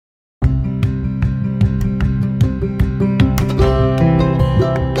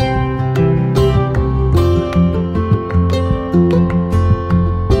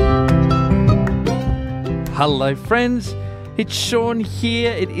Hello friends, it's Sean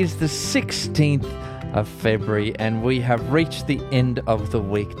here. It is the 16th of February and we have reached the end of the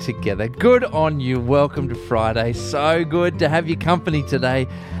week together. Good on you. Welcome to Friday. So good to have your company today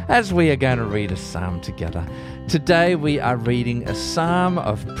as we are going to read a psalm together. Today we are reading a psalm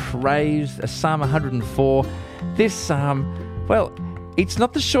of praise, a psalm 104. This psalm, well, it's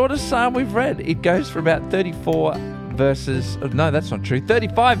not the shortest psalm we've read. It goes for about 34 verses. No, that's not true.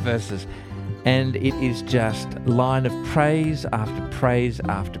 35 verses. And it is just line of praise after praise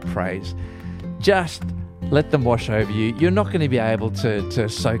after praise. Just let them wash over you. You're not going to be able to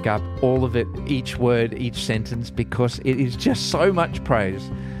soak up all of it, each word, each sentence, because it is just so much praise.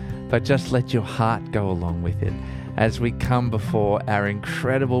 But just let your heart go along with it as we come before our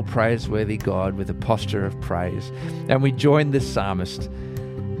incredible, praiseworthy God with a posture of praise. And we join the psalmist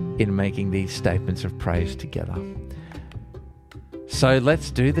in making these statements of praise together. So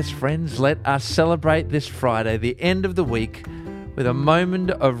let's do this, friends. Let us celebrate this Friday, the end of the week, with a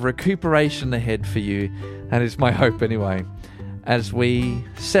moment of recuperation ahead for you, and it's my hope anyway, as we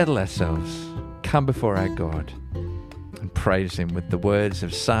settle ourselves, come before our God, and praise Him with the words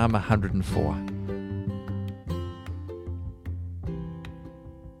of Psalm 104.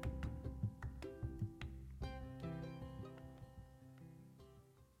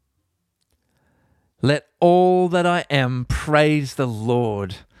 Let all that I am praise the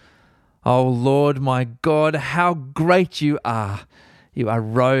Lord. O Lord my God, how great you are! You are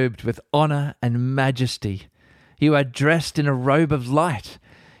robed with honor and majesty. You are dressed in a robe of light.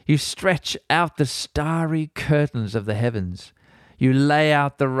 You stretch out the starry curtains of the heavens. You lay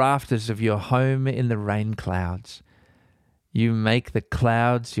out the rafters of your home in the rain clouds. You make the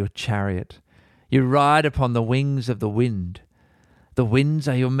clouds your chariot. You ride upon the wings of the wind. The winds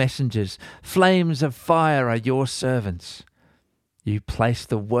are your messengers. Flames of fire are your servants. You placed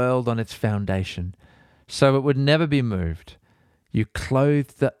the world on its foundation, so it would never be moved. You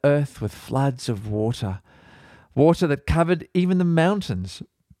clothed the earth with floods of water, water that covered even the mountains.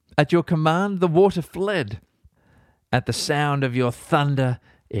 At your command, the water fled. At the sound of your thunder,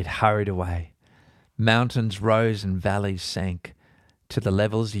 it hurried away. Mountains rose and valleys sank to the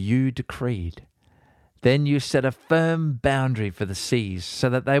levels you decreed. Then you set a firm boundary for the seas so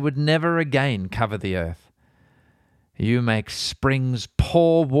that they would never again cover the earth. You make springs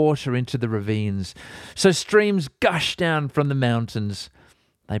pour water into the ravines, so streams gush down from the mountains.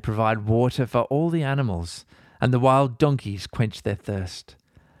 They provide water for all the animals, and the wild donkeys quench their thirst.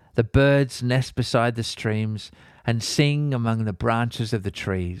 The birds nest beside the streams and sing among the branches of the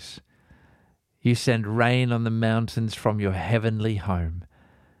trees. You send rain on the mountains from your heavenly home,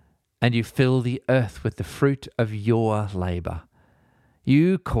 and you fill the earth with the fruit of your labor.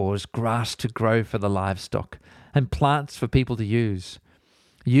 You cause grass to grow for the livestock and plants for people to use.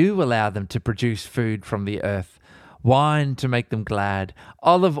 You allow them to produce food from the earth, wine to make them glad,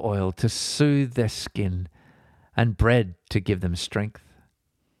 olive oil to soothe their skin, and bread to give them strength.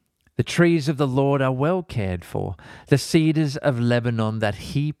 The trees of the Lord are well cared for, the cedars of Lebanon that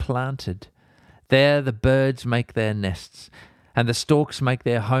He planted. There the birds make their nests, and the storks make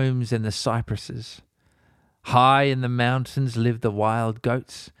their homes in the cypresses. High in the mountains live the wild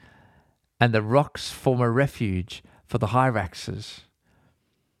goats, and the rocks form a refuge for the hyraxes.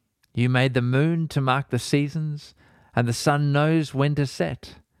 You made the moon to mark the seasons, and the sun knows when to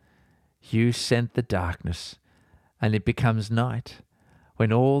set. You sent the darkness, and it becomes night,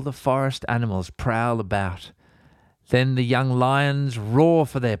 when all the forest animals prowl about. Then the young lions roar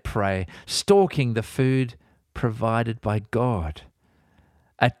for their prey, stalking the food provided by God.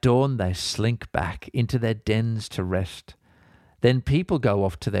 At dawn they slink back into their dens to rest. Then people go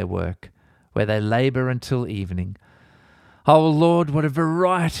off to their work, where they labor until evening. O Lord, what a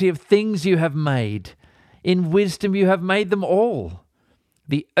variety of things you have made! In wisdom you have made them all.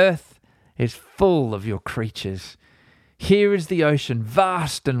 The earth is full of your creatures. Here is the ocean,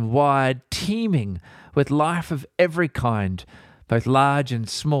 vast and wide, teeming with life of every kind, both large and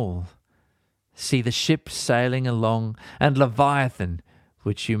small. See the ships sailing along, and Leviathan,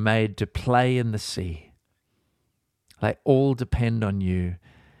 which you made to play in the sea. They all depend on you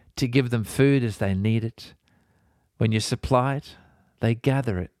to give them food as they need it. When you supply it, they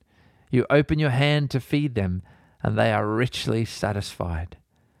gather it. You open your hand to feed them, and they are richly satisfied.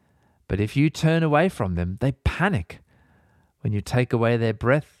 But if you turn away from them, they panic. When you take away their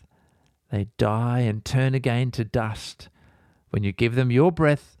breath, they die and turn again to dust. When you give them your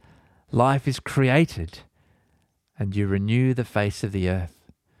breath, life is created, and you renew the face of the earth.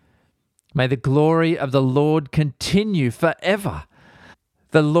 May the glory of the Lord continue forever.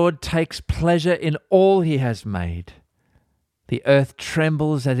 The Lord takes pleasure in all He has made. The earth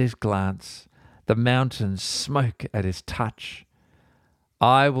trembles at His glance. The The mountains smoke at his touch.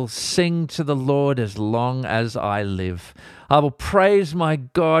 I will sing to the Lord as long as I live. I will praise my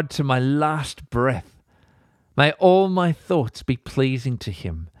God to my last breath. May all my thoughts be pleasing to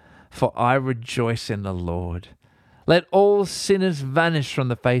him, for I rejoice in the Lord. Let all sinners vanish from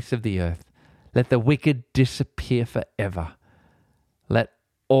the face of the earth. Let the wicked disappear forever. Let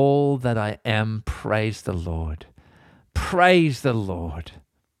all that I am praise the Lord. Praise the Lord.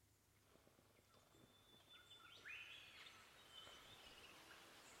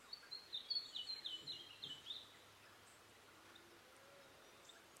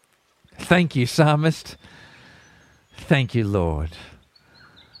 Thank you, Psalmist. Thank you, Lord,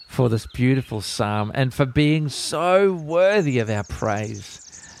 for this beautiful psalm and for being so worthy of our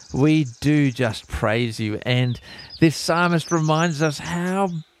praise. We do just praise you. And this psalmist reminds us how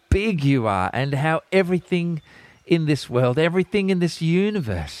big you are and how everything in this world, everything in this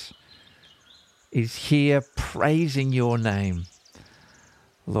universe is here praising your name.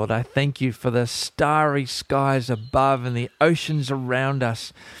 Lord, I thank you for the starry skies above and the oceans around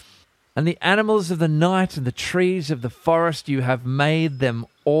us, and the animals of the night and the trees of the forest. You have made them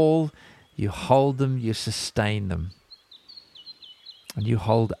all. You hold them, you sustain them. And you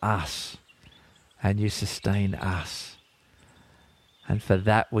hold us, and you sustain us. And for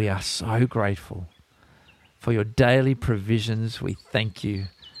that we are so grateful. For your daily provisions, we thank you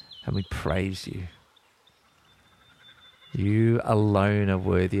and we praise you. You alone are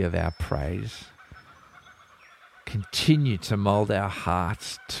worthy of our praise. Continue to mold our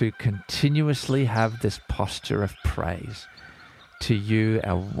hearts to continuously have this posture of praise to you,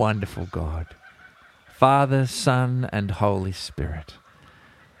 our wonderful God, Father, Son, and Holy Spirit.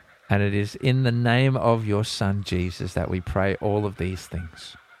 And it is in the name of your Son, Jesus, that we pray all of these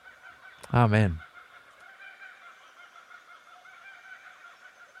things. Amen.